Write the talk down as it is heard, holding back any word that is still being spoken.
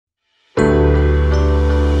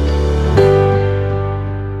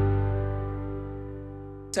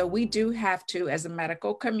so we do have to, as a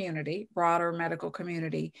medical community, broader medical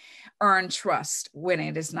community, earn trust when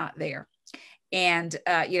it is not there. And,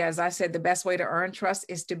 as I said, the best way to earn trust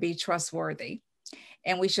is to be trustworthy.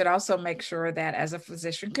 And we should also make sure that as a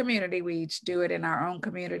physician community, we each do it in our own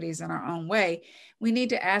communities in our own way. We need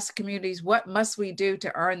to ask communities, what must we do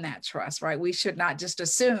to earn that trust, right? We should not just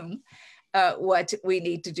assume what we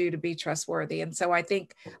need to do to be trustworthy. And so I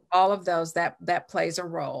think all of those, that plays a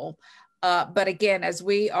role. But again, as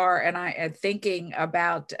we are, and I am thinking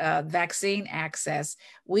about vaccine access,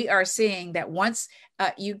 we are seeing that once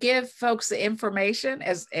you give folks the information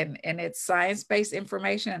and it's science-based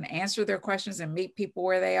information and answer their questions and meet people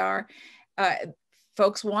where they are,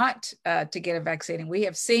 folks want to get a vaccine. And we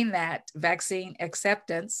have seen that vaccine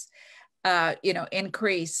acceptance,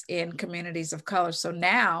 increase in communities of color. So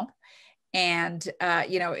now, and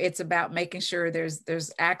it's about making sure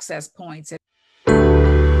there's access points.